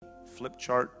flip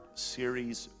chart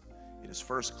series. It is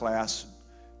first class.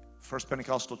 First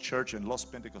Pentecostal Church and Los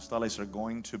Pentecostales are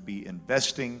going to be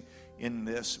investing in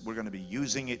this. We're going to be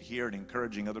using it here and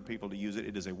encouraging other people to use it.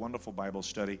 It is a wonderful Bible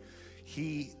study.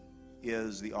 He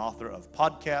is the author of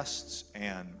podcasts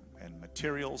and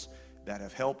materials that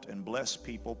have helped and blessed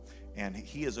people. And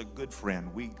he is a good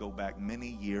friend. We go back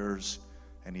many years,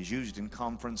 and he's used in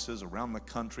conferences around the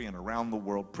country and around the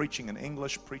world, preaching in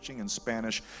English, preaching in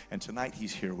Spanish, and tonight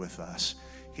he's here with us.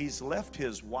 He's left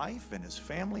his wife and his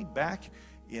family back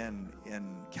in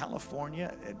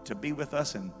California to be with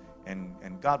us,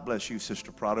 and God bless you,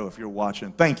 Sister Prado, if you're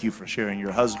watching. Thank you for sharing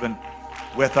your husband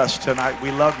with us tonight. We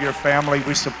love your family.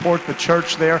 We support the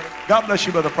church there. God bless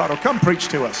you, Brother Prado. Come preach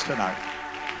to us tonight.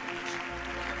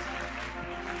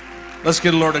 Let's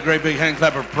give the Lord a great big hand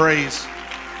clap of praise.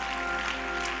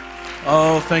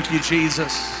 Oh, thank you,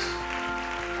 Jesus.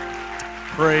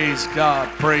 Praise God.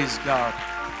 Praise God.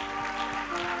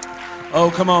 Oh,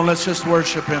 come on, let's just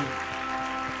worship him.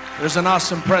 There's an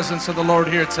awesome presence of the Lord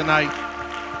here tonight.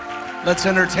 Let's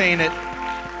entertain it.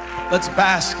 Let's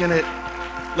bask in it.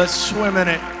 Let's swim in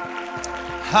it.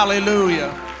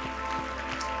 Hallelujah.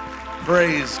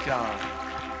 Praise God.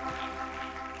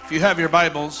 If you have your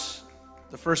Bibles,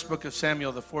 the first book of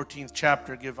Samuel, the 14th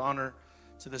chapter, give honor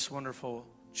to this wonderful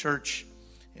church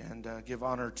and give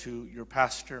honor to your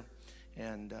pastor.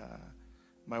 And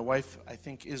my wife, I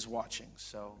think, is watching.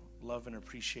 So love and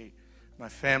appreciate my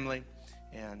family.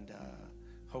 And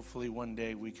hopefully one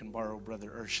day we can borrow Brother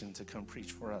Urshan to come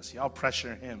preach for us. Y'all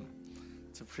pressure him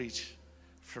to preach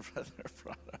for Brother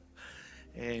Prado.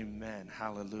 Amen.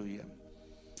 Hallelujah.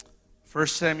 1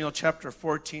 Samuel chapter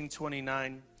 14,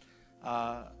 29.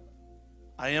 I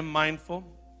am mindful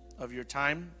of your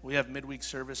time. We have midweek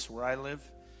service where I live.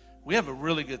 We have a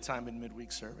really good time in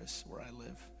midweek service where I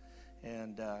live.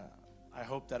 And I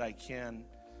hope that I can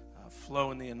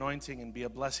flow in the anointing and be a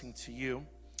blessing to you.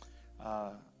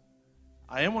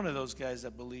 I am one of those guys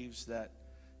that believes that,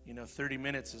 30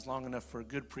 minutes is long enough for a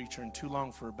good preacher and too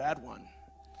long for a bad one.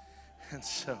 And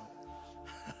so,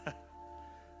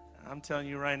 I'm telling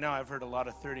you right now, I've heard a lot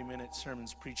of 30-minute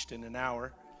sermons preached in an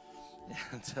hour.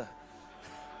 And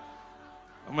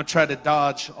I'm going to try to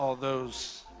dodge all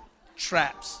those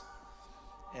traps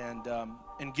and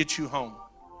get you home.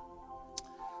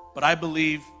 But I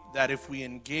believe that if we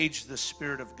engage the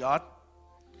Spirit of God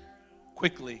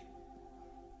quickly,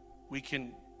 we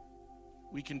can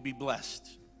be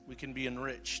blessed. We can be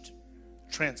enriched,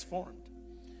 transformed.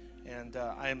 And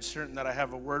I am certain that I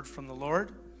have a word from the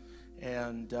Lord,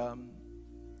 and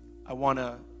I want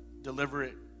to deliver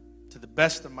it to the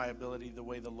best of my ability the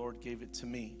way the Lord gave it to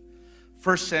me.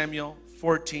 1 Samuel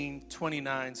 14,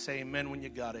 29. Say amen when you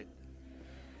got it.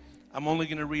 I'm only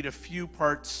going to read a few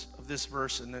parts of this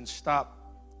verse and then stop.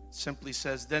 It simply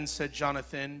says, then said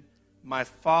Jonathan, my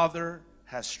father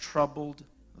has troubled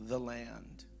the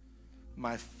land.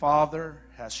 My father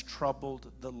has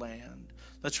troubled the land.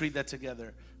 Let's read that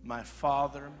together. My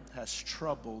father has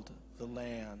troubled the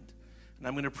land. And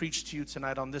I'm going to preach to you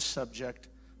tonight on this subject,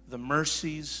 the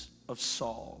mercies of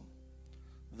Saul.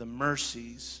 The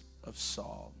mercies of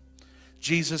Saul.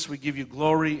 Jesus, we give you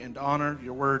glory and honor.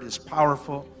 Your word is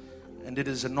powerful and it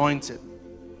is anointed.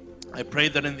 I pray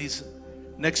that in these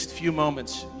next few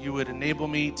moments, you would enable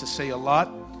me to say a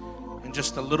lot in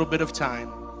just a little bit of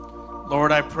time.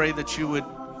 Lord, I pray that you would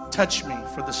touch me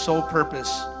for the sole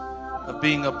purpose of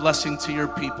being a blessing to your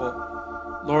people.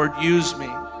 Lord, use me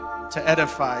to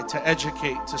edify, to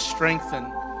educate, to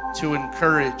strengthen, to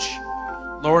encourage.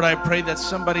 Lord, I pray that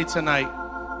somebody tonight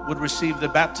would receive the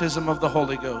baptism of the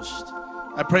Holy Ghost.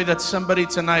 I pray that somebody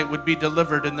tonight would be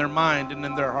delivered in their mind and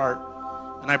in their heart.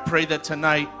 And I pray that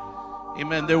tonight,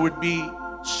 amen, there would be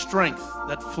strength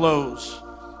that flows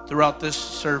throughout this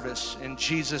service. In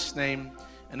Jesus' name,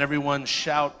 and everyone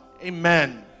shout,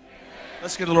 amen. Amen.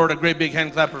 Let's give the Lord a great big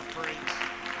hand clap of praise.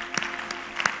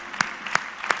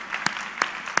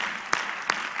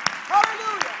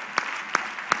 Hallelujah.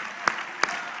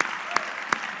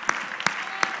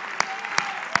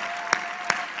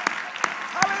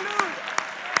 Hallelujah.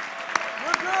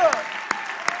 You're good.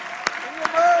 And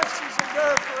your mercies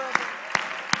endure forever.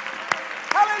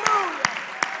 Hallelujah.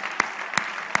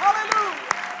 Hallelujah.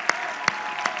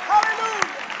 Hallelujah.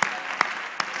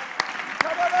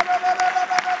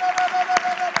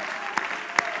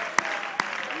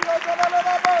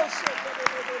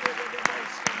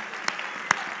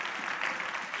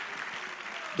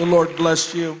 The Lord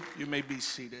bless you. You may be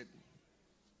seated.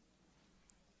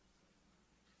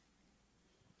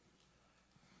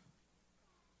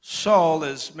 Saul,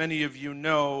 as many of you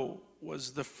know,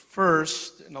 was the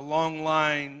first in a long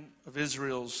line of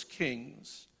Israel's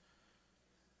kings.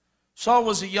 Saul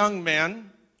was a young man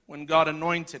when God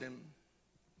anointed him.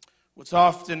 What's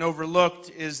often overlooked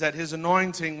is that his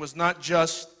anointing was not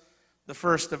just the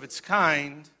first of its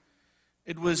kind,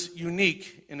 it was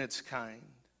unique in its kind.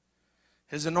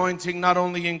 His anointing not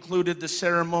only included the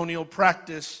ceremonial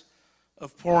practice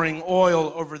of pouring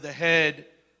oil over the head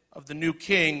of the new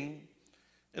king,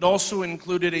 it also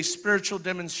included a spiritual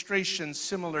demonstration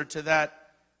similar to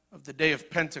that of the day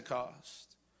of Pentecost,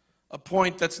 a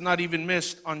point that's not even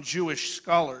missed on Jewish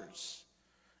scholars.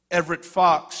 Everett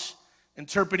Fox,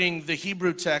 interpreting the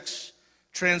Hebrew text,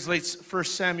 translates 1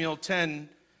 Samuel 10,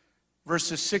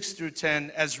 verses 6 through 10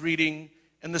 as reading,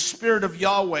 "And the Spirit of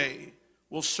Yahweh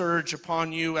will surge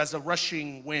upon you as a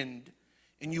rushing wind,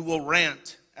 and you will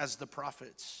rant as the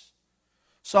prophets."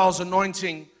 Saul's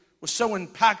anointing was so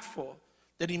impactful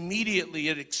that immediately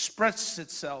it expressed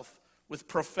itself with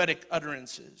prophetic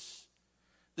utterances.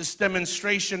 This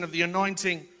demonstration of the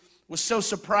anointing was so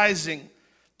surprising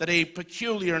that a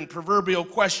peculiar and proverbial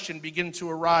question began to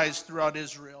arise throughout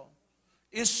Israel.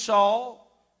 Is Saul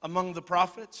among the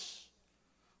prophets?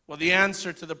 Well, the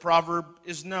answer to the proverb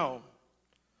is no.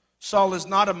 Saul is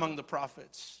not among the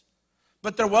prophets.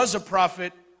 But there was a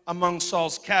prophet among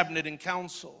Saul's cabinet and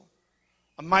council,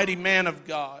 a mighty man of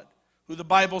God, who the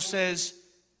Bible says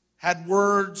had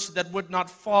words that would not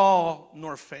fall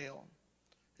nor fail.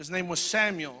 His name was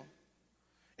Samuel.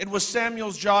 It was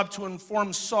Samuel's job to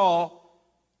inform Saul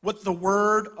what the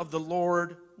word of the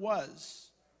Lord was.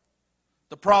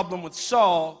 The problem with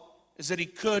Saul is that he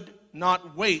could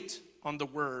not wait on the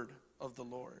word of the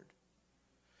Lord.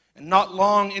 And not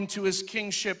long into his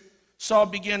kingship, Saul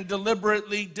began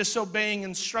deliberately disobeying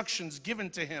instructions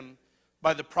given to him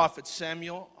by the prophet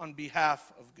Samuel on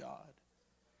behalf of God.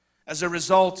 As a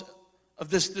result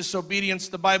of this disobedience,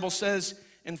 the Bible says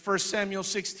in 1 Samuel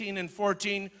 16 and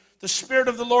 14, "The Spirit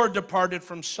of the Lord departed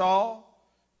from Saul,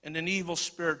 and an evil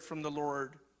spirit from the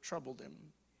Lord troubled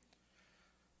him."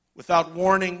 Without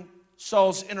warning,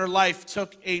 Saul's inner life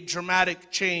took a dramatic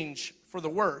change for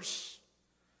the worse.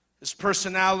 His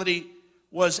personality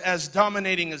was as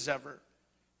dominating as ever.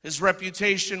 His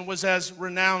reputation was as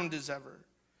renowned as ever.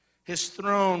 His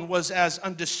throne was as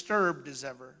undisturbed as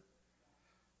ever.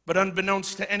 But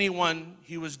unbeknownst to anyone,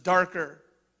 he was darker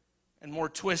and more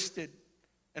twisted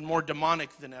and more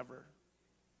demonic than ever.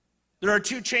 There are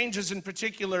two changes in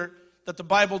particular that the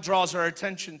Bible draws our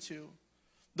attention to.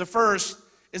 The first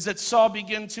is that Saul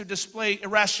began to display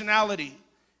irrationality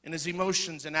in his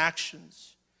emotions and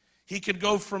actions. He could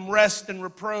go from rest and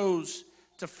repose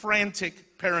to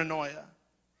frantic paranoia.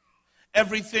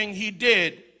 Everything he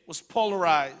did was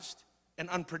polarized and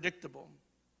unpredictable.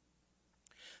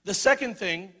 The second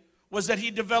thing was that he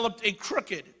developed a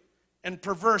crooked and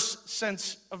perverse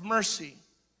sense of mercy.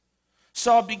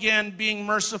 Saul began being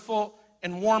merciful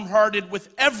and warm-hearted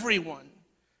with everyone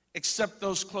except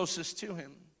those closest to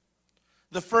him.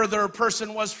 The further a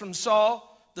person was from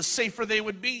Saul, the safer they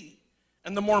would be,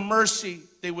 and the more mercy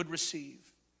they would receive.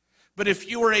 But if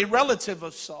you were a relative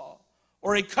of Saul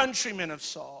or a countryman of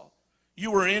Saul, you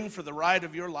were in for the ride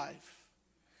of your life.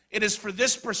 It is for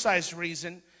this precise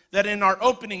reason that in our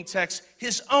opening text,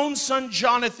 his own son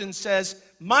Jonathan says,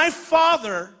 "My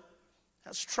father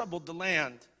has troubled the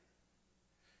land."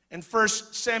 In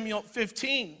 1 Samuel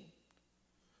 15,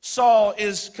 Saul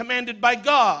is commanded by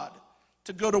God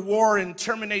to go to war and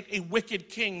terminate a wicked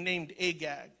king named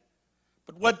Agag.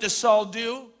 But what does Saul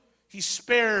do? He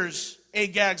spares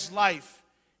Agag's life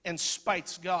and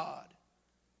spites God.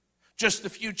 Just a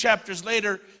few chapters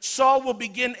later, Saul will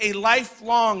begin a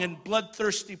lifelong and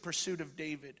bloodthirsty pursuit of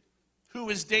David. Who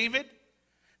is David?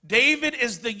 David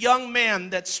is the young man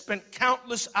that spent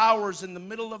countless hours in the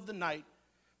middle of the night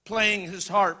playing his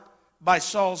harp by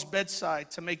Saul's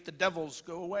bedside to make the devils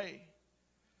go away.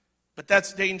 But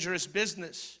that's dangerous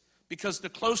business, because the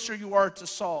closer you are to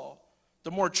Saul,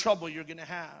 the more trouble you're going to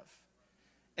have.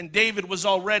 And David was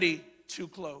already too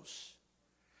close.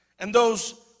 And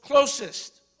those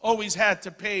closest always had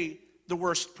to pay the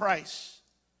worst price.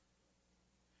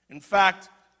 In fact,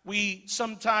 we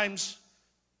sometimes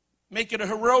make it a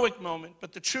heroic moment,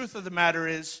 but the truth of the matter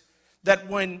is that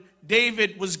when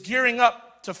David was gearing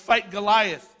up to fight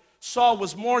Goliath, Saul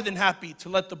was more than happy to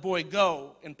let the boy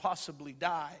go and possibly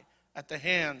die at the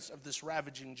hands of this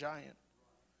ravaging giant.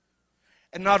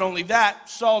 And not only that,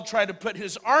 Saul tried to put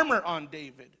his armor on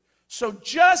David. So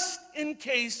just in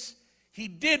case he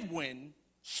did win,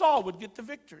 Saul would get the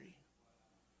victory.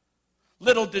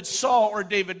 Little did Saul or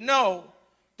David know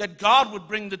that God would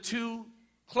bring the two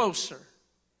closer.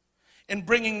 In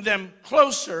bringing them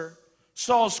closer,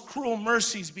 Saul's cruel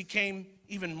mercies became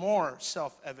even more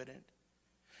self-evident.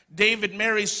 David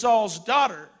marries Saul's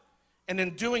daughter, and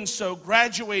in doing so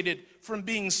graduated from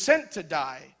being sent to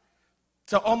die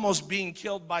to almost being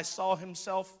killed by Saul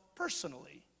himself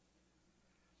personally.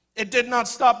 It did not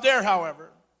stop there,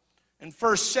 however. In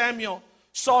 1 Samuel,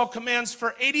 Saul commands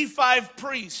for 85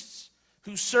 priests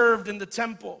who served in the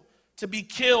temple to be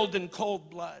killed in cold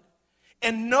blood.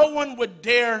 And no one would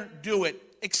dare do it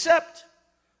except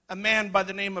a man by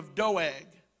the name of Doeg,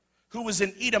 who was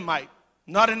an Edomite,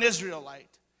 not an Israelite,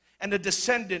 and a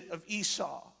descendant of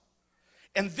Esau.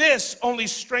 And this only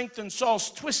strengthened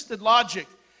Saul's twisted logic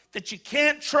that you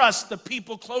can't trust the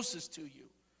people closest to you.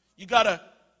 You got to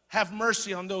have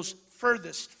mercy on those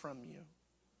furthest from you.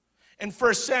 In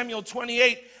 1 Samuel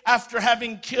 28, after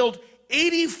having killed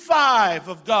 85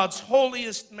 of God's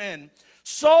holiest men,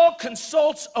 Saul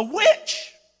consults a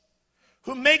witch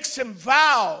who makes him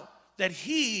vow that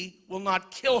he will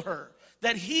not kill her,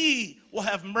 that he will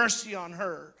have mercy on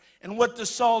her. And what does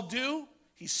Saul do?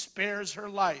 He spares her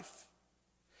life.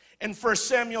 In 1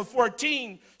 Samuel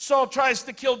 14, Saul tries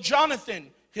to kill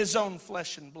Jonathan, his own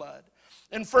flesh and blood.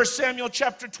 In 1 Samuel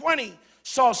chapter 20,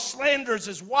 Saul slanders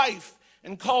his wife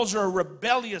and calls her a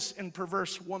rebellious and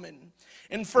perverse woman.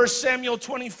 In 1 Samuel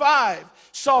 25,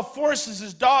 Saul forces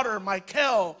his daughter,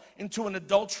 Michal, into an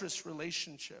adulterous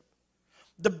relationship.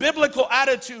 The biblical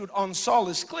attitude on Saul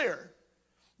is clear.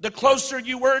 The closer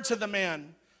you were to the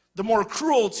man, the more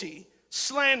cruelty,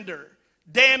 slander,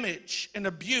 damage, and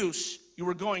abuse you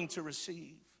were going to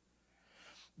receive.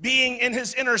 Being in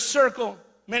his inner circle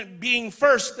meant being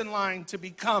first in line to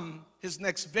become his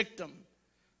next victim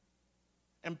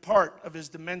and part of his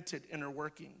demented inner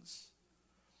workings.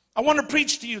 I want to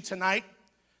preach to you tonight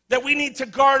that we need to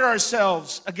guard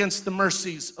ourselves against the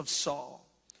mercies of Saul.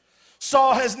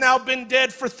 Saul has now been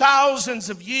dead for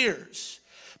thousands of years,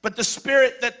 but the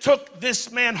spirit that took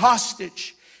this man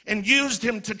hostage and used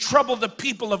him to trouble the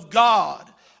people of God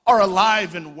are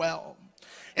alive and well.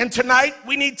 And tonight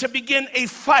we need to begin a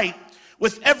fight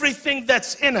with everything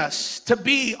that's in us to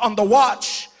be on the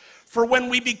watch for when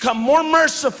we become more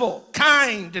merciful,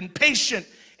 kind, and patient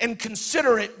and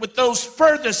considerate with those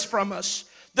furthest from us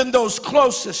than those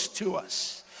closest to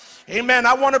us. Amen.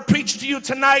 I want to preach to you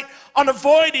tonight on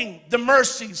avoiding the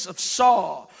mercies of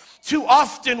Saul. Too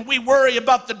often we worry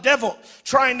about the devil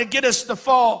trying to get us to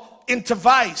fall into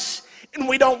vice, and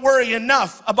we don't worry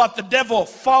enough about the devil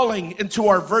falling into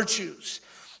our virtues.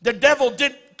 The devil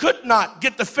could not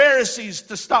get the Pharisees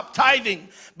to stop tithing,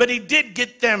 but he did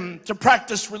get them to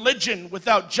practice religion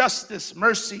without justice,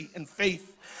 mercy, and faith.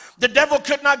 The devil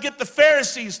could not get the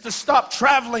Pharisees to stop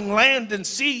traveling land and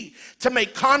sea to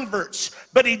make converts,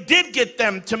 but he did get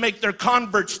them to make their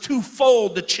converts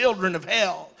twofold the children of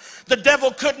hell. The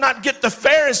devil could not get the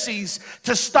Pharisees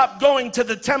to stop going to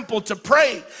the temple to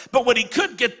pray, but what he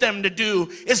could get them to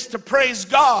do is to praise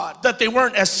God that they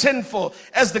weren't as sinful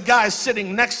as the guy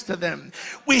sitting next to them.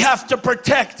 We have to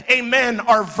protect, amen,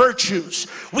 our virtues.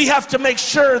 We have to make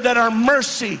sure that our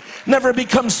mercy never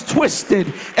becomes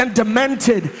twisted and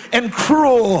demented and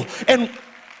cruel and...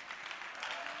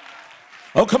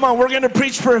 Oh, come on, we're going to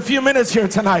preach for a few minutes here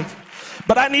tonight,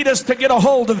 but I need us to get a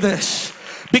hold of this.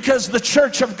 Because the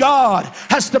church of God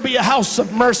has to be a house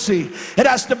of mercy. It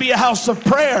has to be a house of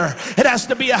prayer. It has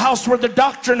to be a house where the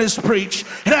doctrine is preached.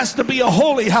 It has to be a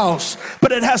holy house,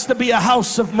 but it has to be a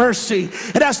house of mercy.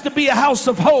 It has to be a house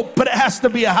of hope, but it has to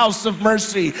be a house of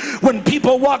mercy. When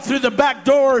people walk through the back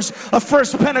doors of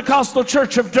First Pentecostal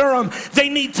Church of Durham, they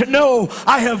need to know,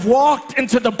 I have walked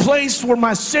into the place where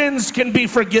my sins can be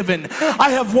forgiven. I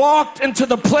have walked into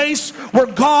the place where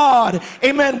God,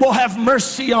 amen, will have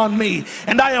mercy on me.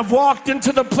 And I have walked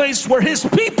into the place where his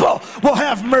people will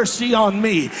have mercy on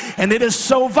me. And it is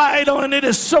so vital and it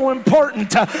is so important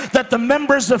that the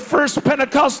members of First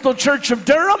Pentecostal Church of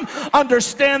Durham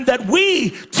understand that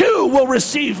we too will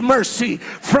receive mercy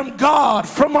from God,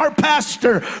 from our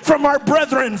pastor, from our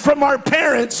brethren, from our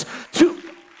parents.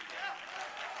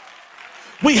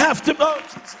 We have to...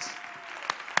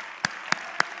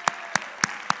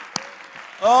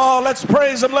 Oh, let's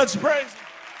praise him, let's praise him.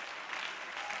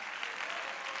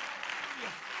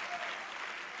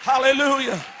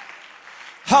 Hallelujah.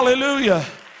 Hallelujah.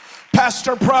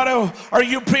 Pastor Prado, are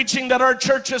you preaching that our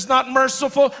church is not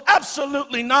merciful?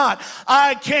 Absolutely not.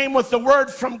 I came with the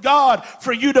word from God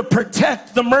for you to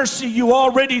protect the mercy you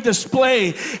already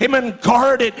display. Amen.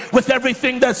 Guard it with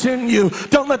everything that's in you.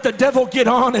 Don't let the devil get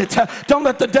on it. Don't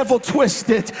let the devil twist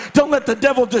it. Don't let the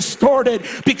devil distort it,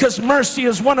 because mercy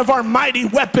is one of our mighty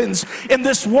weapons in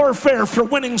this warfare for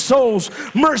winning souls.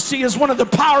 Mercy is one of the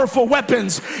powerful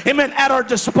weapons, amen, at our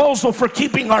disposal for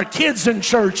keeping our kids in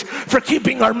church, for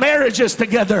keeping our marriages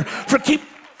together, for keep...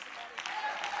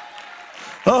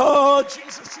 Oh,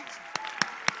 Jesus.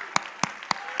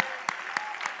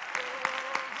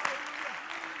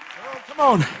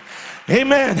 Come on.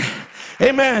 Amen.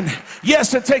 Amen.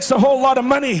 Yes, it takes a whole lot of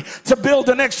money to build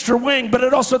an extra wing, but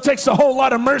it also takes a whole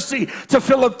lot of mercy to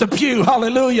fill up the pew.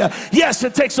 Hallelujah. Yes,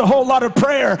 it takes a whole lot of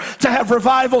prayer to have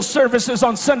revival services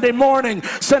on Sunday morning,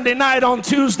 Sunday night, on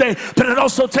Tuesday, but it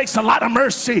also takes a lot of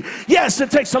mercy. Yes, it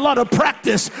takes a lot of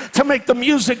practice to make the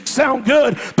music sound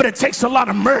good, but it takes a lot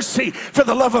of mercy for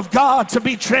the love of God to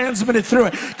be transmitted through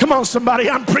it. Come on, somebody,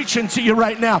 I'm preaching to you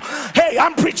right now. Hey,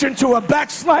 I'm preaching to a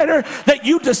backslider that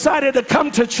you decided to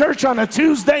come to church on a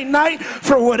Tuesday night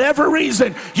for whatever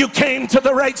reason. You came to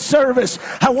the right service.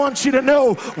 I want you to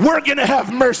know we're going to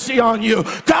have mercy on you.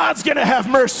 God's going to have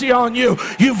mercy on you.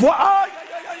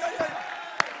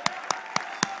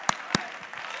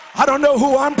 I don't know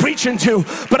who I'm preaching to,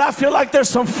 but I feel like there's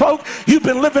some folk, you've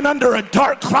been living under a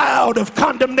dark cloud of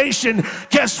condemnation.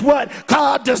 Guess what?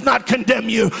 God does not condemn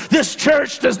you. This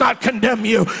church does not condemn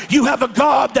you. You have a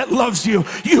God that loves you.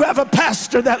 You have a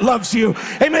pastor that loves you.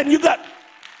 Amen.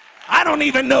 I don't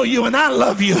even know you, and I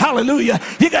love you. Hallelujah.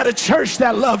 You got a church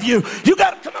that love you. You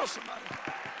got, come on, somebody.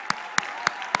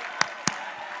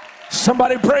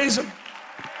 Somebody praise him.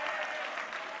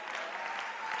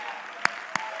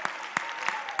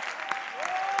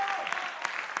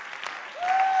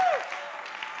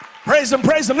 Praise him,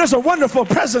 praise him. There's a wonderful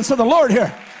presence of the Lord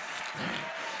here.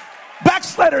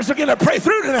 Backsliders are going to pray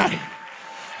through tonight.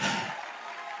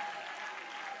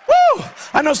 Woo!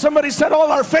 I know somebody said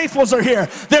all our faithfuls are here.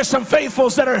 There's some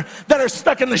faithfuls that are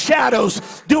stuck in the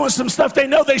shadows doing some stuff they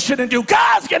know they shouldn't do.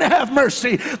 God's going to have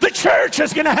mercy. The church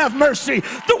is going to have mercy.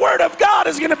 The word of God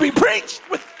is going to be preached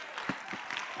with.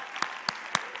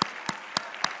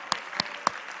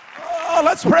 Oh,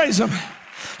 let's praise him.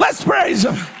 Let's praise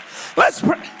him. Let's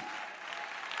pray.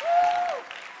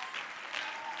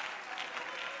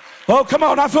 Oh, come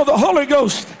on. I feel the Holy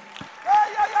Ghost.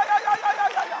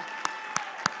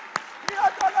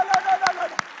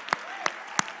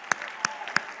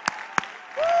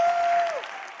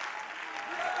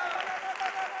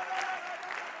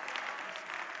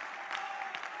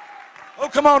 Oh,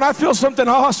 come on. I feel something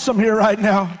awesome here right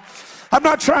now. I'm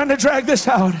not trying to drag this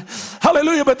out.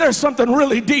 Hallelujah. But there's something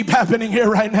really deep happening here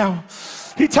right now.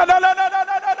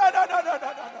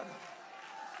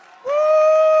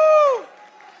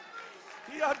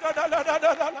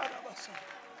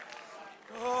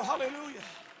 Oh, hallelujah.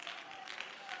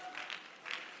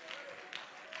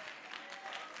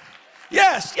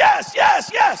 Yes, yes,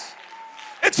 yes, yes.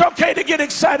 It's okay to get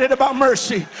excited about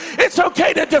mercy. It's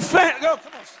okay to defend. Oh,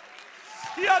 come on.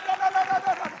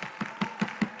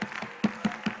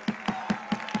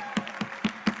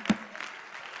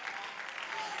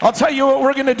 I'll tell you what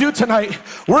we're going to do tonight.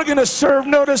 We're going to serve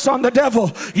notice on the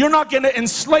devil. You're not going to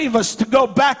enslave us to go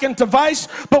back into vice,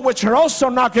 but what you're also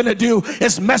not going to do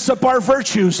is mess up our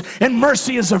virtues. And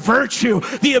mercy is a virtue.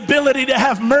 The ability to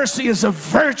have mercy is a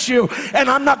virtue.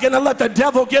 And I'm not going to let the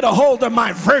devil get a hold of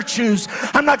my virtues.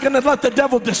 I'm not going to let the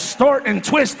devil distort and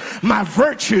twist my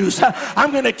virtues. I'm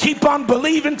going to keep on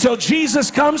believing till Jesus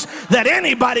comes that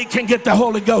anybody can get the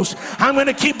Holy Ghost. I'm going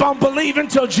to keep on believing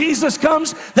till Jesus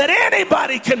comes that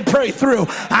anybody can pray through.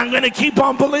 I'm going to keep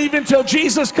on believing till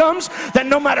Jesus comes that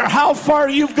no matter how far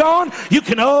you've gone, you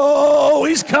can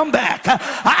always come back.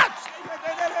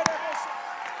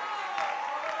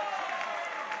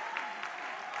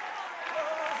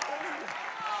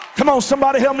 Come on,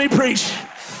 somebody help me preach.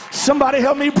 Somebody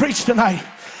help me preach tonight.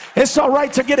 It's all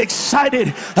right to get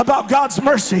excited about God's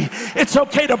mercy. It's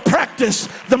okay to practice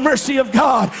the mercy of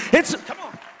God. Come on.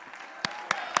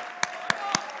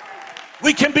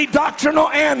 We can be doctrinal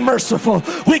and merciful.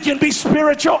 We can be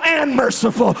spiritual and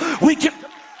merciful. We can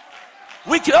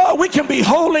be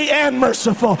holy and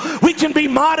merciful. We can be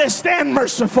modest and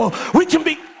merciful. We can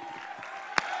be.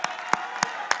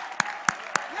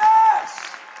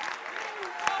 Yes.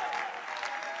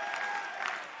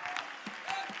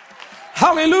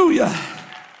 Hallelujah.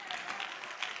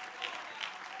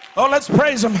 Oh, let's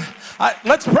praise him.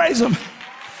 Let's praise him.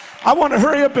 I want to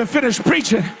hurry up and finish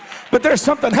preaching. But there's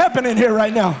something happening here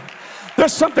right now.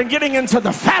 There's something getting into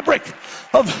the fabric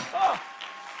of.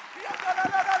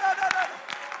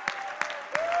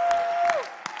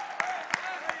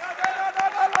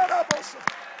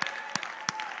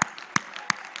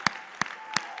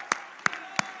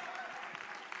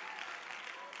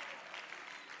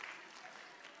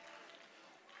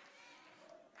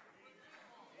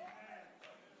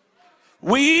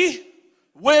 We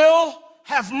will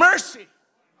have mercy.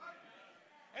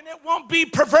 And it won't be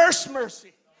perverse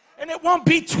mercy. And it won't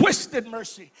be twisted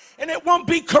mercy. And it won't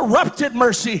be corrupted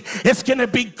mercy. It's going to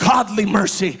be godly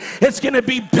mercy. It's going to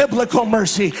be biblical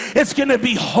mercy. It's going to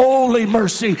be holy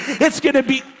mercy. It's going to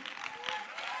be.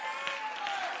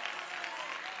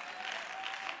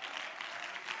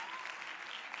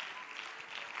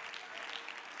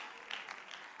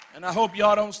 And I hope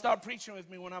y'all don't start preaching with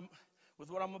me with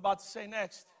what I'm about to say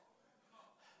next.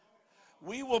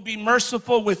 We will be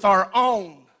merciful with our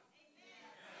own.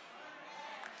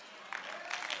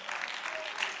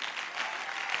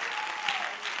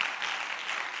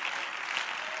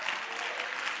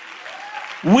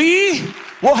 We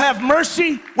will have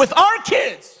mercy with our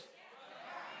kids.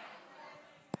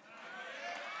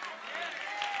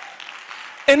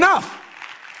 Enough.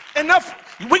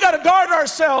 We got to guard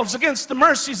ourselves against the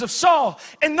mercies of Saul.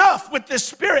 Enough with this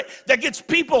spirit that gets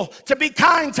people to be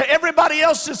kind to everybody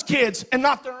else's kids and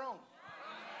not their own.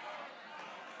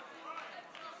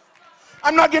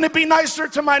 I'm not going to be nicer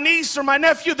to my niece or my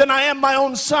nephew than I am my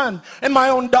own son and my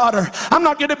own daughter. I'm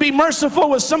not going to be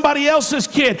merciful with somebody else's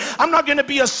kid. I'm not going to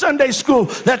be a Sunday school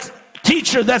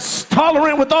teacher that's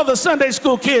tolerant with all the Sunday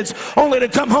school kids only to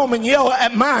come home and yell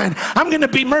at mine. I'm going to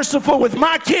be merciful with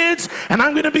my kids, and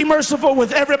I'm going to be merciful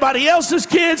with everybody else's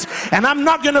kids, and I'm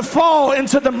not going to fall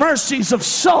into the mercies of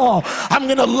Saul. I'm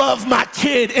going to love my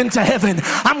kid into heaven.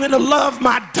 I'm going to love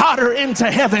my daughter into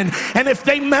heaven. And if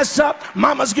they mess up,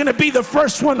 mama's going to be the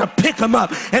first one to pick them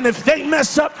up. And if they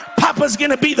mess up, papa's going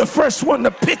to be the first one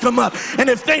to pick them up. And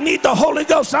if they need the Holy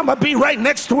Ghost, I'm going to be right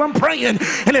next to them praying.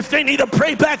 And if they need to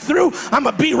pray back through, I'm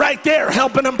going to be right there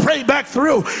helping them pray back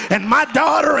through. And my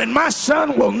daughter and my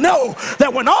son will know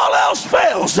that when all else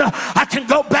fails, I can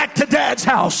go back to dad's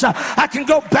house. I can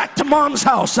go back to mom's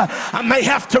house. I may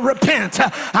have to repent.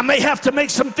 I may have to make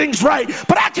some things right,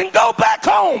 but I can go back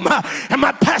home. And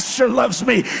my pastor loves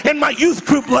me, and my youth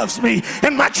group loves me,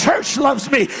 and my church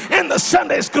loves me, and the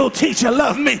Sunday school teacher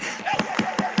loves me.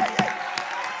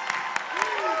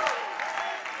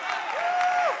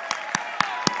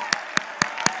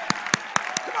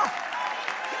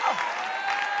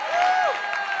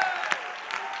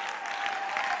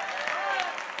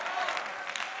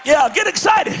 Yeah, get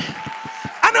excited.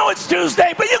 I know it's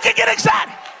Tuesday, but you can get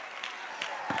excited.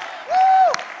 Woo!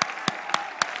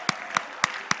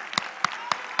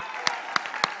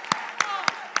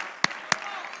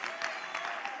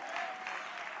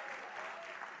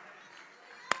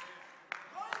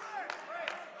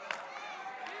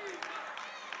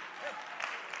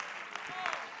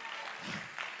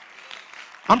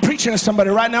 I'm preaching to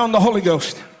somebody right now in the Holy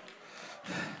Ghost.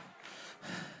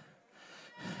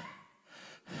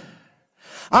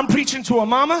 I'm preaching to a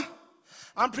mama.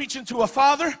 I'm preaching to a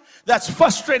father that's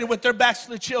frustrated with their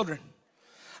backslid children.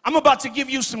 I'm about to give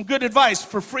you some good advice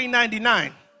for free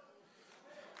 99.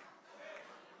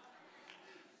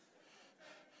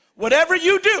 Whatever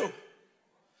you do,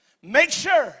 make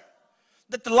sure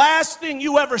that the last thing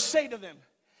you ever say to them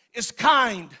is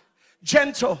kind,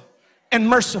 gentle, and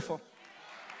merciful.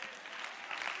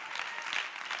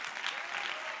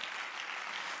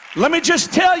 Let me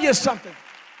just tell you something.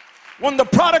 When the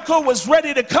prodigal was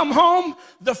ready to come home,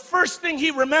 the first thing he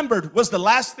remembered was the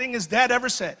last thing his dad ever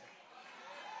said.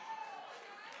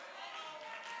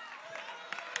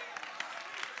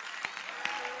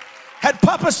 Had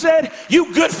Papa said,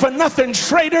 "You good for nothing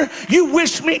traitor, you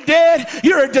wish me dead,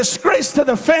 you're a disgrace to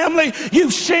the family,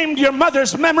 you've shamed your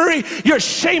mother's memory, you're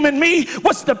shaming me,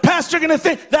 what's the pastor gonna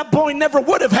think?" That boy never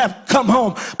would have come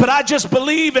home. But I just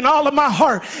believe in all of my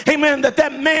heart, amen,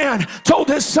 that man told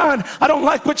his son, "I don't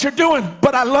like what you're doing,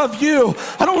 but I love you.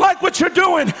 I don't like what you're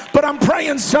doing, but I'm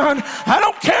praying, son. I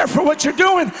don't care for what you're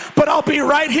doing, but I'll be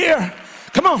right here."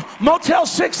 Come on, Motel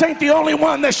 6 ain't the only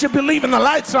one that should be leaving the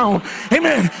lights on.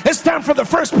 Amen. It's time for the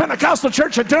First Pentecostal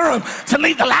Church of Durham to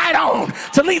leave the light on.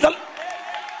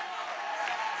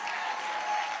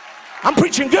 I'm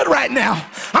preaching good right now.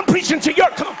 I'm preaching to your...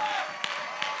 Come on.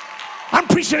 I'm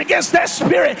preaching against that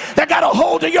spirit that got a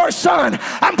hold of your son.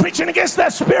 I'm preaching against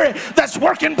that spirit that's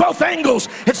working both angles.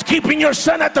 It's keeping your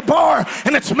son at the bar,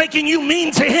 and it's making you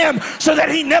mean to him so that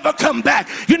he never come back.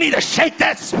 You need to shake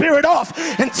that spirit off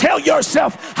and tell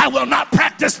yourself, "I will not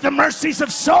practice the mercies of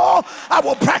Saul. I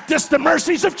will practice the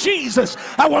mercies of Jesus.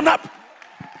 I will not..."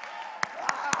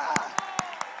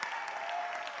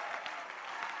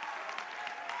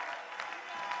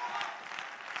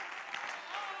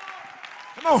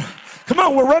 Come on. Come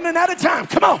on, we're running out of time.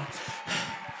 Come on.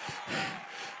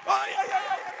 Oh, yeah.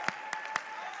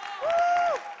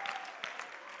 Woo.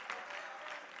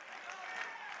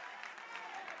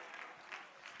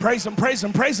 Praise him, praise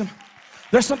him, praise him.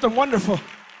 There's something wonderful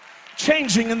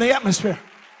changing in the atmosphere.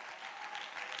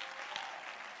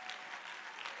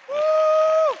 Woo.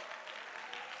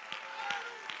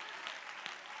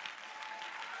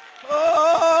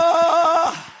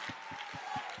 Oh.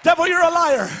 Devil, you're a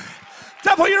liar.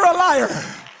 Devil, you're a liar.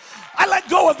 I let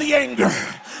go of the anger.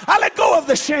 I let go of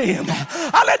the shame.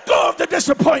 I let go of the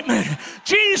disappointment.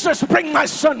 Jesus, bring my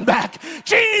son back.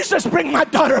 Jesus, bring my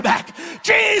daughter back.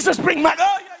 Jesus, bring my...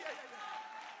 Oh, yeah, yeah, yeah.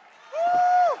 Woo!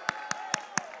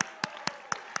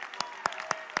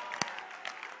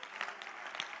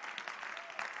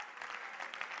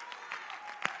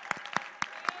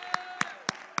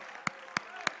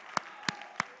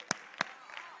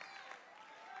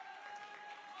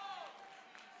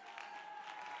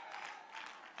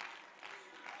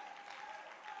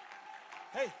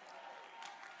 Hey,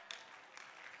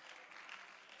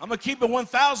 I'm going to keep it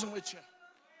 1,000 with you.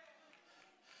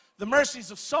 The mercies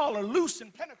of Saul are loose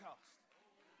in Pentecost.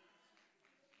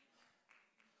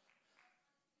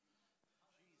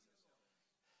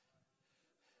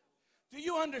 Do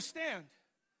you understand?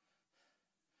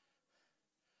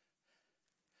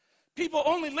 People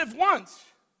only live once.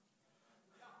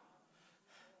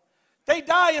 They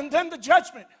die and then the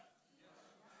judgment.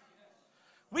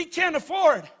 We can't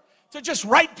afford to just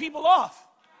write people off.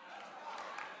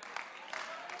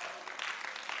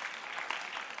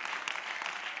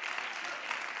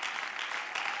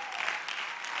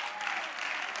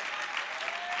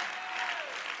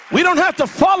 We don't have to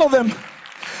follow them.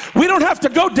 We don't have to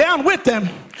go down with them.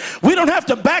 We don't have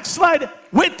to backslide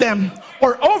with them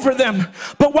or over them.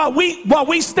 But while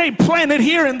we stay planted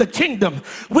here in the kingdom,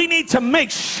 we need to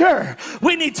make sure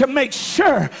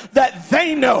that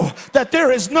they know that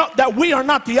that we are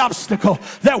not the obstacle,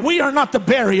 that we are not the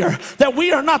barrier, that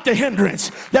we are not the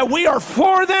hindrance, that we are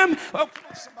for them. Oh, come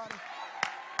on, somebody.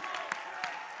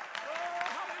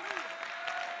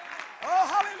 Oh,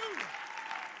 hallelujah.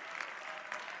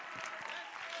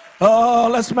 Oh,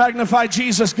 let's magnify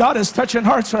Jesus. God is touching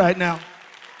hearts right now.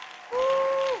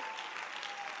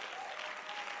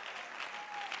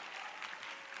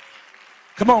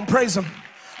 Come on, praise him.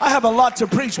 I have a lot to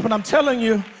preach, but I'm telling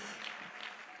you,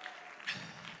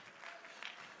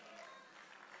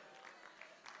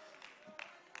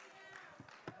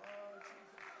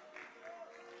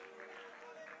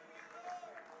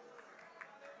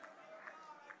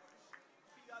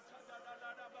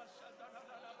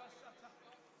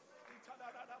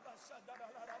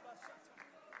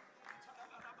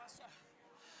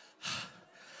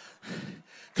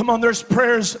 come on, there's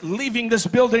prayers leaving this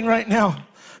building right now.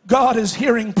 God is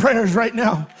hearing prayers right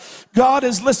now. God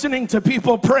is listening to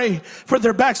people pray for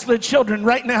their backslid children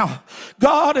right now.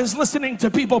 God is listening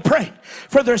to people pray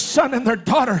for their son and their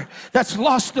daughter that's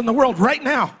lost in the world right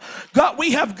now. God,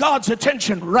 we have God's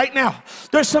attention right now.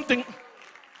 There's something...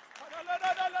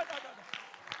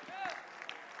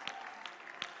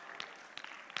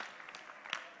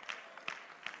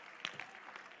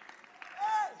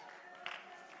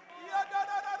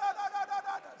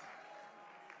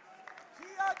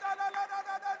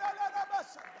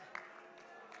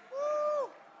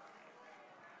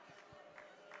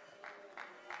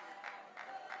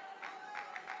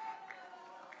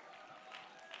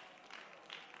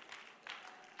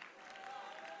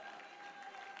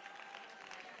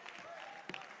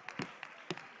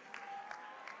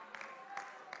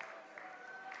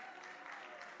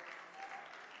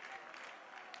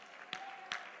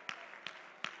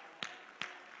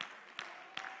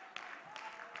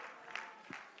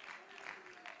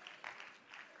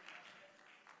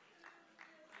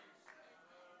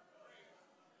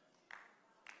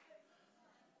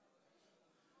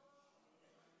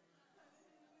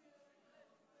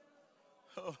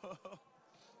 Oh.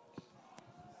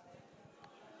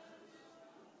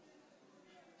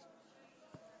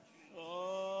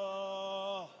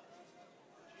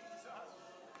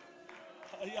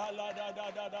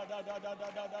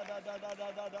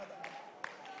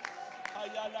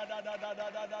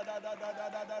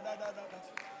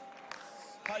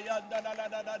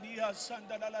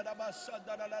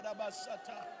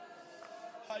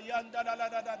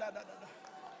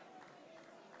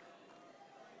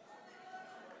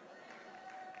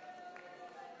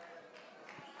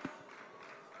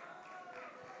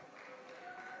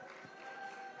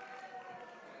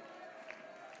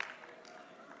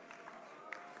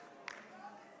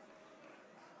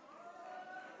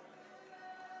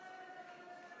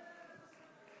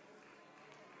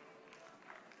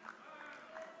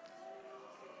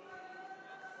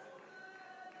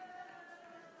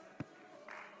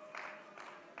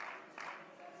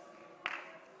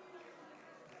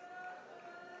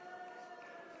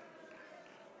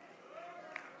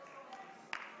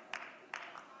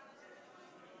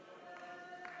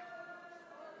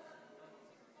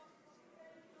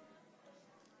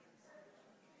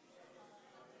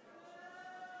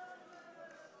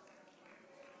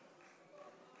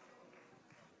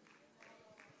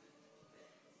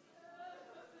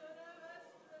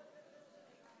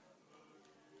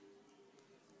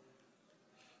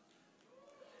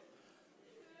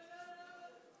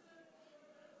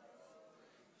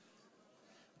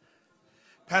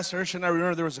 Pastor Hirsch and I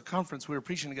remember there was a conference we were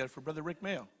preaching together for Brother Rick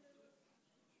Mayo.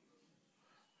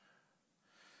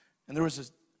 And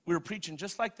we were preaching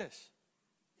just like this.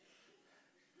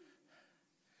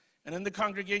 And in the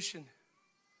congregation,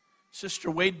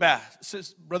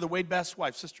 Brother Wade Bass'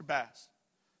 wife, Sister Bass,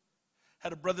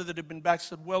 had a brother that had been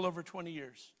backslid well over 20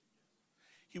 years.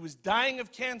 He was dying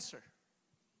of cancer.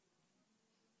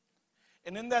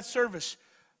 And in that service,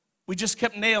 we just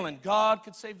kept nailing, God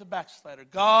could save the backslider.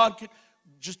 God could,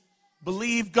 just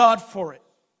believe God for it.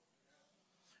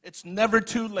 It's never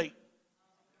too late.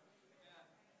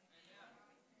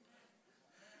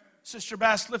 Sister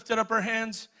Bass lifted up her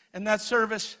hands in that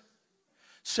service,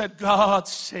 said, God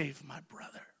save my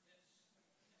brother.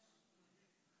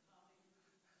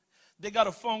 They got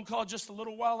a phone call just a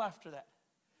little while after that.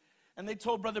 And they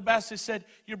told Brother Bass, they said,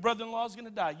 your brother-in-law is going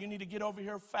to die. You need to get over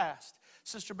here fast.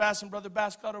 Sister Bass and Brother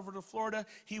Bass got over to Florida.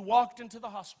 He walked into the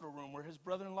hospital room where his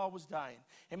brother-in-law was dying.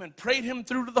 Amen. Prayed him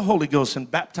through to the Holy Ghost and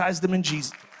baptized him in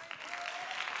Jesus.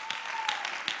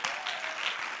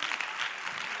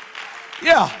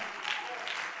 Yeah.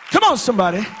 Come on,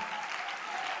 somebody.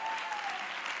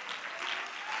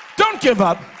 Don't give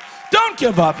up. Don't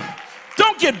give up.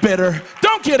 Don't get bitter.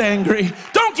 Don't get angry.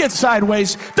 Don't get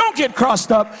sideways. Don't get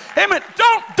crossed up. Amen.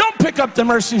 Don't pick up the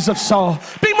mercies of Saul.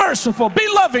 Be merciful. Be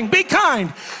loving. Be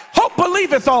kind. Hope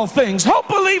believeth all things. Hope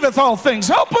believeth all things.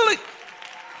 Hope believe.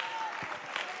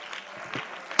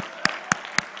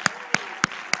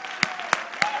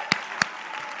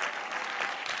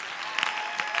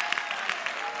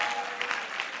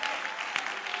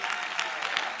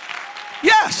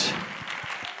 Yes.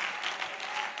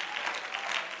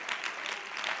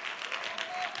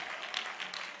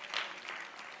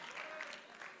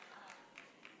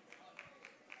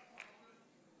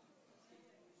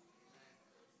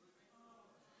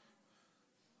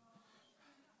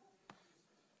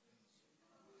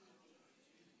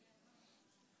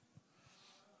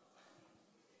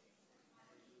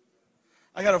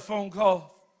 I got a phone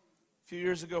call a few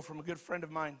years ago from a good friend of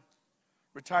mine,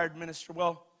 retired minister.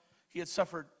 Well, he had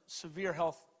suffered severe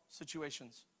health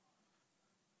situations.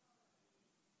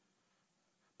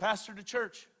 Pastored a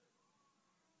church.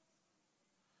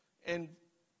 And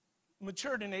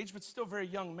matured in age, but still very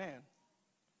young man.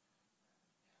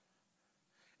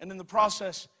 And in the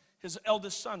process, his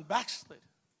eldest son backslid.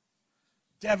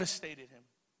 Devastated him.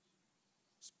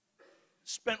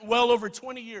 Spent well over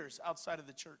 20 years outside of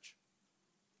the church.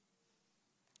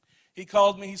 He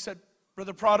called me, he said,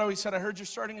 Brother Prado, he said, I heard you're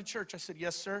starting a church. I said,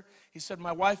 yes, sir. He said,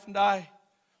 my wife and I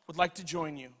would like to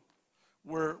join you.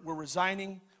 We're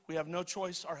resigning. We have no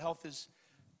choice. Our health is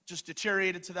just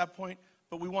deteriorated to that point,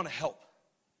 but we want to help.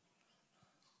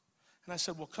 And I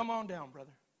said, well, come on down,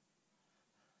 brother.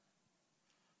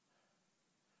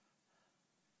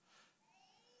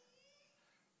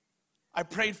 I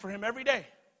prayed for him every day.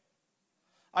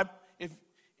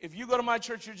 If you go to my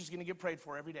church, you're just going to get prayed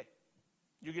for every day.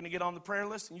 You're going to get on the prayer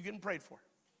list and you're getting prayed for.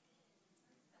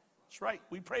 That's right.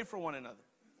 We pray for one another.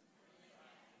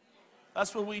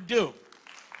 That's what we do.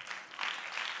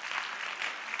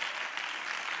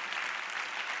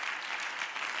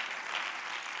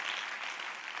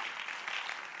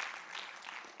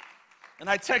 And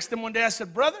I texted him one day. I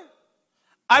said, brother,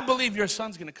 I believe your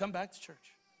son's going to come back to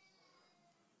church.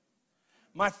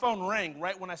 My phone rang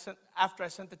right when after I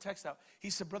sent the text out. He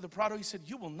said, Brother Prado, he said,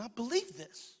 you will not believe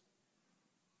this.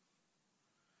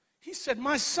 He said,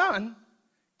 my son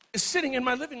is sitting in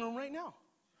my living room right now.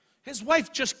 His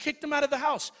wife just kicked him out of the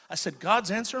house. I said, God's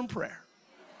answering prayer.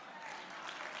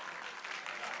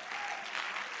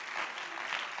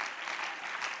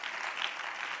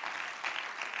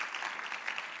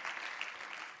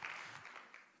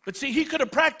 But see, he could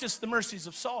have practiced the mercies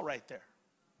of Saul right there.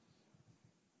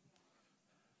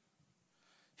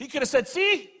 He could have said,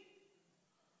 see,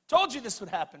 told you this would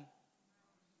happen.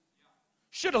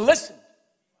 Should have listened.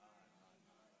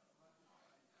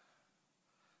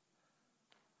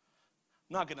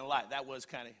 Not going to lie, that was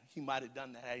kind of, he might have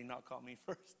done that had he not called me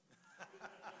first.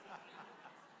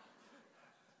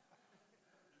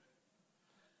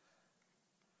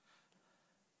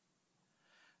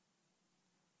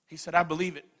 He said, I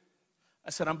believe it. I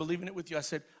said, I'm believing it with you. I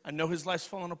said, I know his life's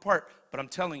falling apart, but I'm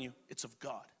telling you, it's of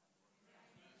God.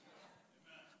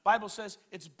 Bible says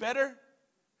it's better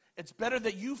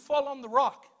that you fall on the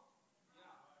rock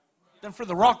than for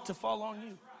the rock to fall on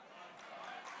you.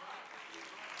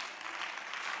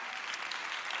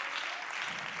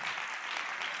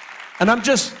 And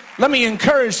let me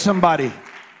encourage somebody.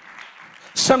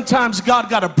 Sometimes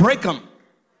God got to break them.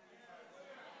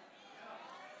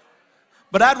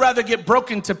 But I'd rather get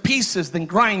broken to pieces than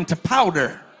grind to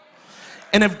powder.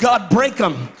 And if God break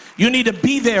them, you need to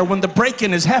be there when the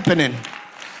breaking is happening.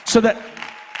 So that,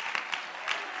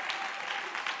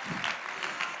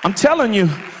 I'm telling you,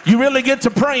 you really get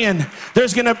to praying,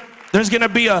 there's gonna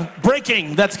be a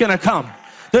breaking that's gonna come.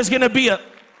 There's gonna be a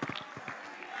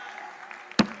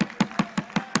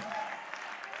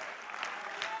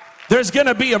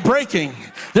breaking.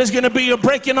 There's going to be a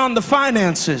breaking on the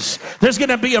finances. There's going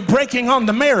to be a breaking on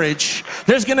the marriage.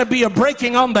 There's going to be a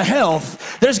breaking on the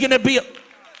health. There's going to be a...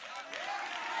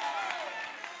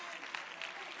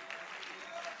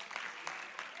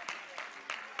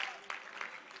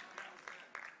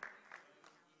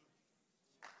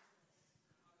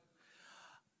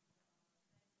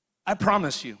 I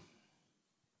promise you,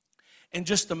 in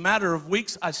just a matter of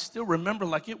weeks, I still remember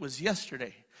like it was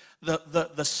yesterday,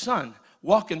 the son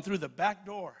walking through the back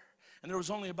door. And there was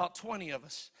only about 20 of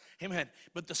us. Amen.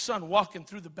 But the son walking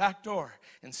through the back door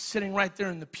and sitting right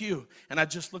there in the pew. And I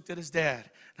just looked at his dad.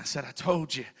 And I said, I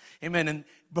told you. Amen. And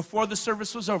before the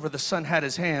service was over, the son had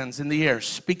his hands in the air,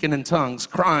 speaking in tongues,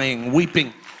 crying,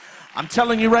 weeping. I'm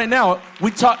telling you right now, we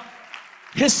taught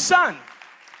his son.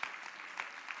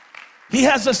 He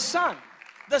has a son.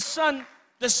 The son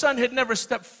had never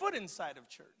stepped foot inside of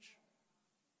church.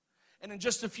 And in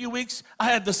just a few weeks, I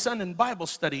had the son in Bible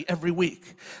study every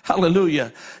week.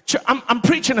 Hallelujah. I'm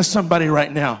preaching to somebody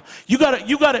right now. You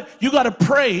gotta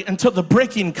pray until the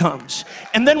breaking comes.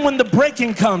 And then when the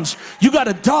breaking comes, you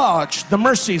gotta dodge the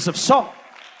mercies of Saul.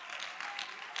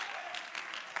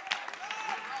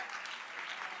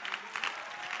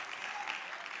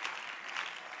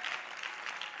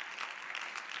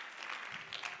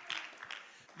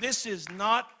 This is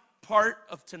not part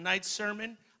of tonight's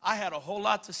sermon. I had a whole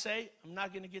lot to say. I'm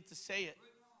not going to get to say it.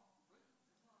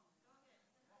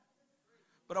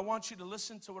 But I want you to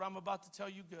listen to what I'm about to tell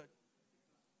you good.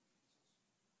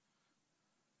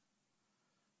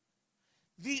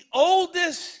 The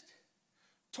oldest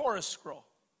Torah scroll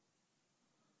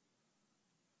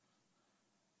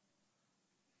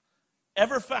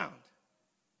ever found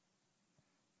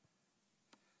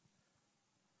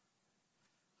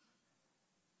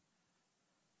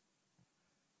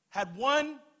had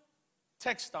one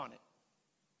text on it.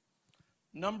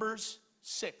 Numbers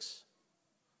 6.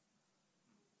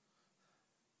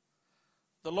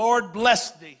 The Lord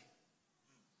bless thee.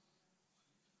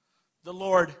 The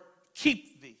Lord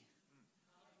keep thee.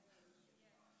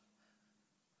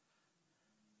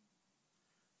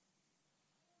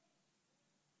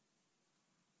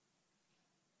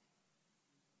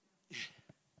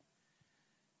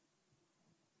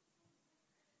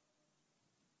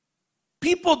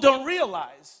 People don't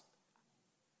realize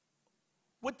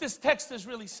what this text is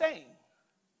really saying.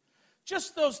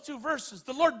 Just those two verses.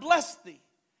 The Lord bless thee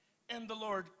and the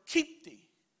Lord keep thee.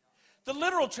 The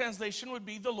literal translation would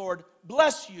be the Lord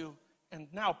bless you and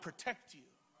now protect you.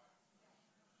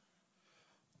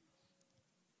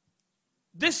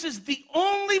 This is the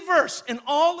only verse in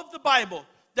all of the Bible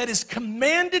that is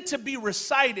commanded to be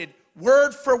recited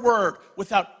word for word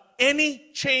without any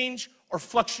change or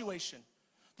fluctuation.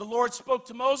 The Lord spoke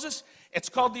to Moses. It's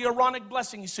called the Aaronic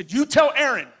blessing. He said, you tell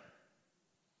Aaron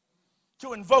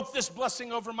to invoke this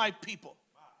blessing over my people.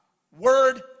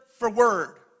 Word for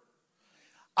word.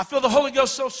 I feel the Holy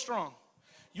Ghost so strong.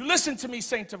 You listen to me,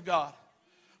 saint of God.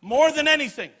 More than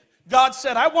anything, God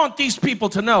said, I want these people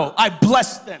to know I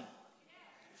bless them.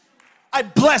 I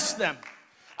bless them.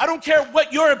 I don't care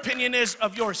what your opinion is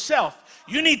of yourself.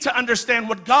 You need to understand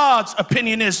what God's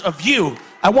opinion is of you.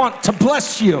 I want to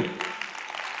bless you.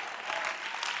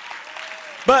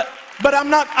 But I'm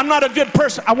not a good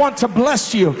person. I want to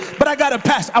bless you. But I got a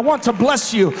past. I want to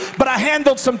bless you. But I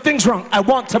handled some things wrong. I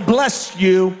want to bless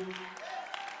you.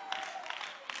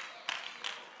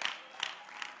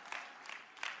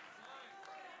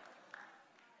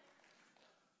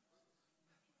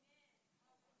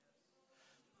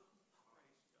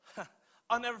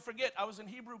 I'll never forget, I was in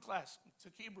Hebrew class,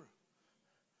 took Hebrew.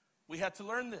 We had to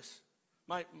learn this.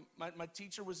 My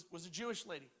teacher was a Jewish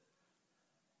lady.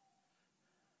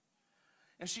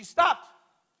 And she stopped.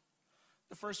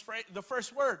 The first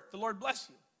word, the Lord bless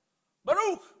you.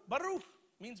 Baruch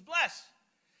means bless.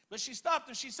 But she stopped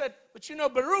and she said, but you know,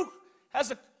 Baruch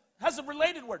has a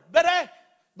related word.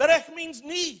 Berech means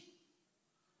knee.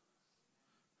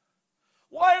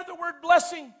 Why are the word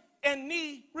blessing and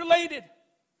knee related?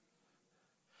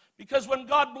 Because when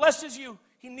God blesses you,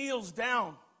 he kneels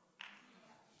down.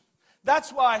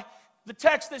 That's why the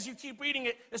text, as you keep reading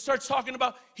it, it starts talking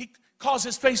about he cause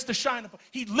his face to shine up.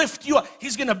 He lift you up.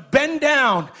 He's going to bend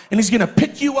down and he's going to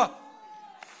pick you up.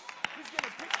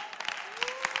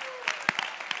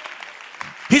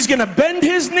 He's going to bend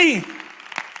his knee.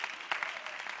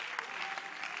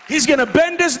 He's going to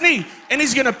bend his knee and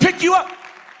he's going to pick you up.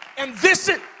 And this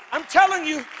is, I'm telling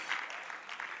you,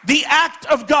 the act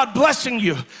of God blessing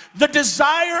you, the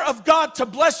desire of God to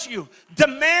bless you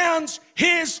demands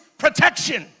his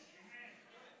protection.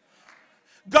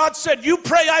 God said, you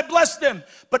pray I bless them,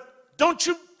 but don't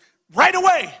you right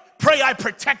away pray I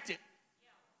protect it.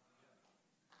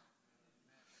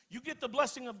 You get the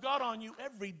blessing of God on you,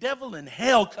 every devil in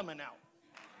hell coming out.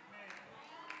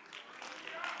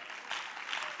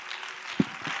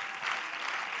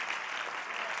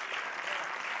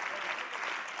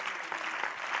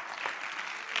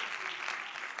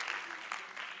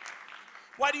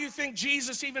 Why do you think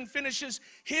Jesus even finishes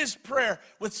his prayer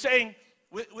with saying,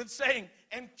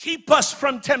 and keep us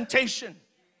from temptation?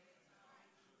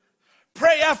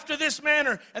 Pray after this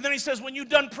manner. And then he says, when you're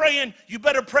done praying, you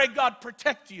better pray God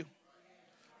protect you.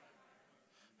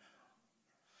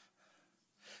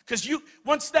 Because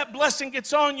once that blessing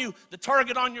gets on you, the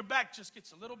target on your back just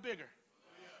gets a little bigger.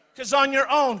 Because on your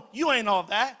own, you ain't all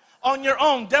that. On your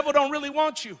own, devil don't really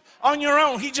want you. On your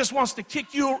own, he just wants to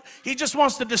kick you. He just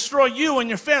wants to destroy you and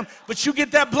your family. But you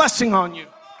get that blessing on you.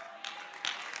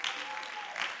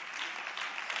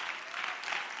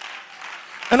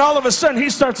 And all of a sudden,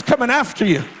 he starts coming after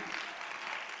you.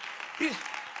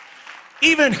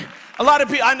 Even a lot of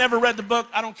people, I never read the book.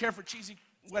 I don't care for cheesy,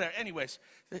 whatever. Anyways,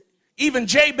 even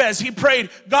Jabez, he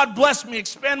prayed, God bless me,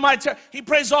 expand my territory. He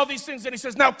prays all these things and he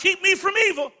says, now keep me from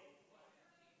evil.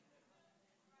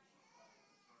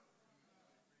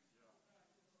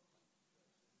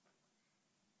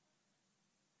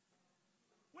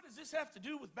 What does this have to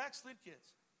do with backslid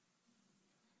kids?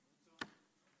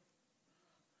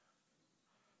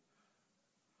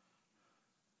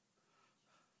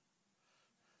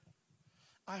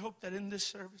 I hope that in this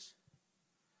service,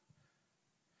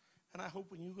 and I hope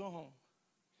when you go home,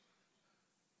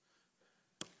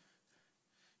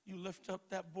 you lift up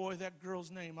that boy, that girl's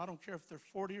name. I don't care if they're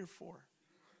 40 or 4.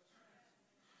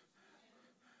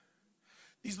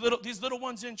 These little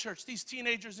ones in church, these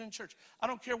teenagers in church, I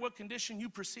don't care what condition you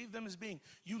perceive them as being.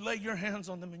 You lay your hands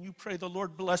on them and you pray, the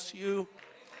Lord bless you.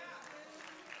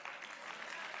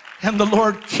 And the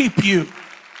Lord keep you.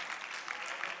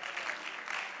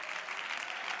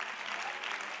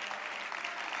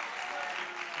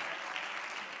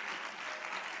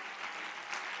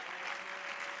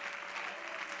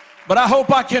 But I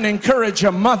hope I can encourage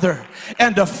a mother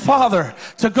and a father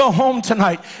to go home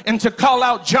tonight and to call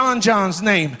out John's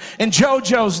name and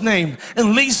JoJo's name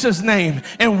and Lisa's name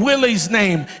and Willie's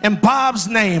name and Bob's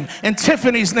name and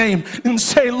Tiffany's name and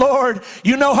say, Lord,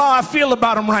 you know how I feel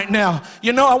about them right now.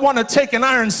 You know I want to take an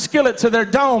iron skillet to their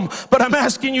dome, but I'm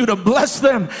asking you to bless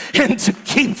them and to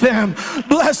keep them.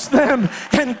 Bless them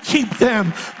and keep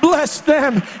them. Bless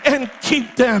them and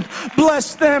keep them.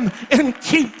 Bless them and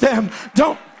keep them.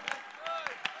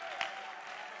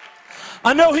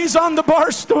 I know he's on the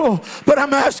bar stool, but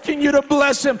I'm asking you to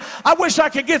bless him. I wish I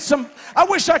can get some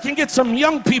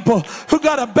young people who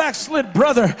got a backslid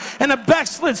brother and a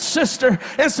backslid sister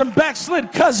and some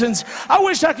backslid cousins. I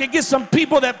wish I could get some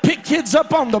people that pick kids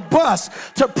up on the bus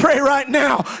to pray right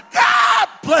now. God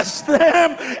bless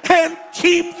them and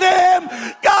keep them.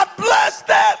 God bless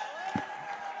them.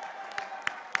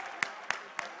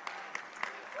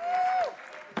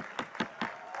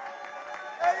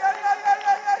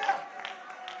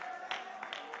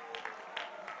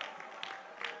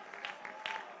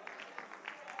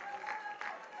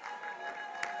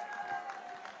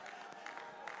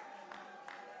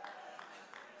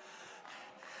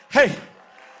 Hey,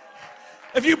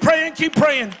 if you praying, keep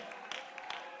praying.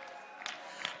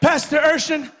 Pastor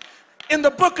Urshan, in the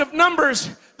book of Numbers,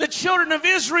 the children of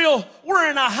Israel were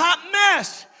in a hot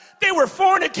mess. They were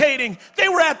fornicating. They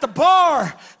were at the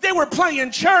bar. They were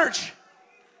playing church.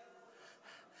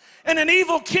 And an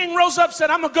evil king rose up and said,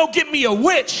 I'm going to go get me a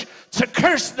witch to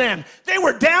curse them. They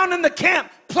were down in the camp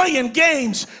playing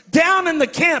games. Down in the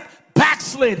camp,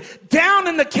 backslid. Down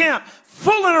in the camp,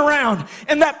 fooling around.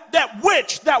 And that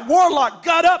witch, that warlock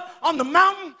got up on the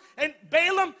mountain and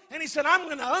Balaam, and he said, I'm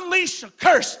going to unleash a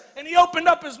curse. And he opened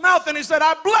up his mouth and he said,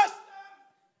 I bless them.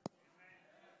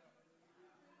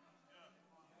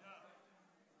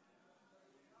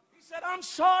 He said, I'm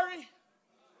sorry.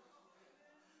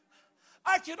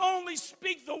 I can only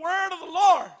speak the word of the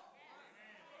Lord.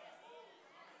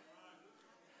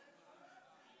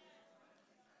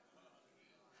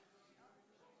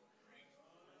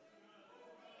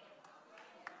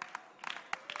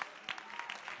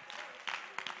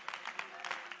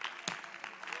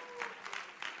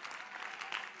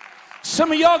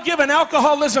 Some of y'all giving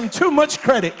alcoholism too much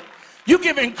credit. You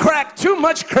giving crack too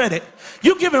much credit.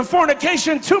 You giving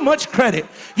fornication too much credit.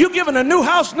 You giving a new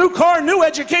house, new car, new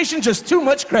education just too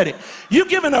much credit. You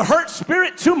giving a hurt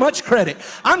spirit too much credit.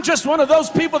 I'm just one of those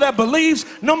people that believes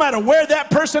no matter where that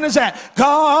person is at,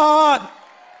 God,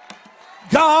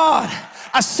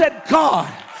 I said God,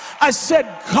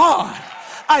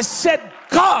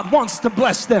 God wants to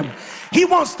bless them. He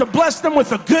wants to bless them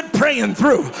with a good praying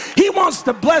through. He wants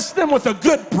to bless them with a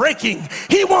good breaking.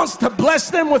 He wants to bless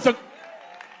them with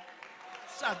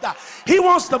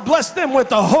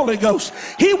the Holy Ghost.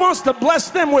 He wants to bless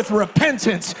them with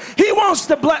repentance. He wants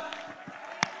to bless.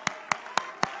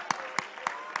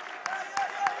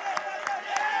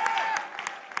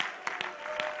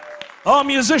 All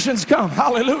musicians come.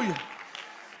 Hallelujah.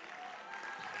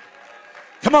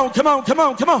 Come on.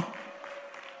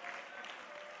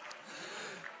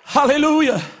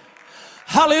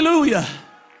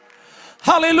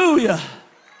 Hallelujah.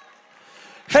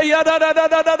 Hey, ya da da da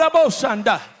da da da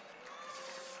bosanda.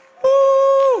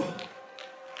 Woo.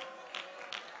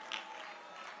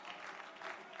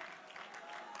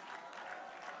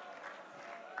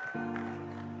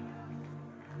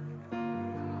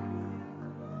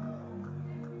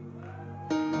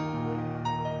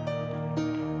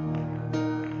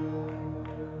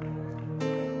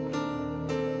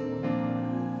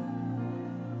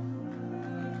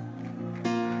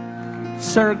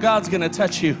 Sir, God's going to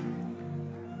touch you.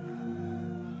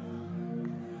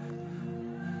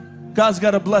 God's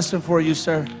got a blessing for you,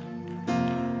 sir.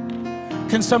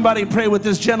 Can somebody pray with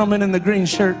this gentleman in the green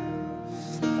shirt?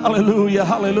 Hallelujah,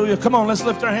 hallelujah. Come on, let's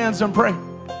lift our hands and pray.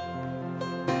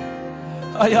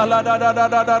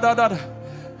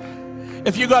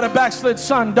 If you got a backslid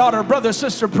son, daughter, brother,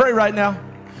 sister, pray right now.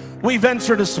 We've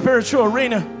entered a spiritual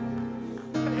arena.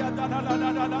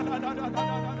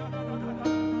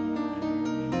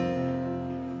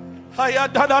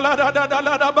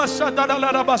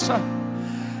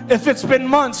 If it's been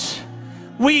months,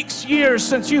 weeks, years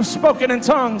since you've spoken in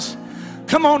tongues,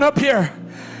 come on up here.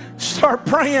 Start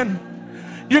praying.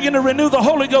 You're going to renew the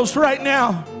Holy Ghost right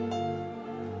now.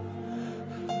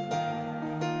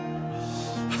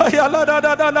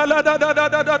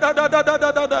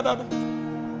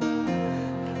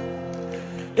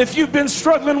 If you've been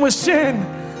struggling with sin,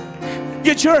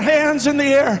 get your hands in the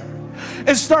air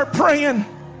and start praying.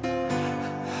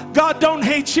 God don't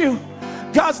hate you.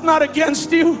 God's not against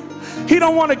you. He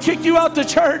don't want to kick you out the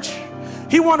church.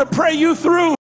 He want to pray you through.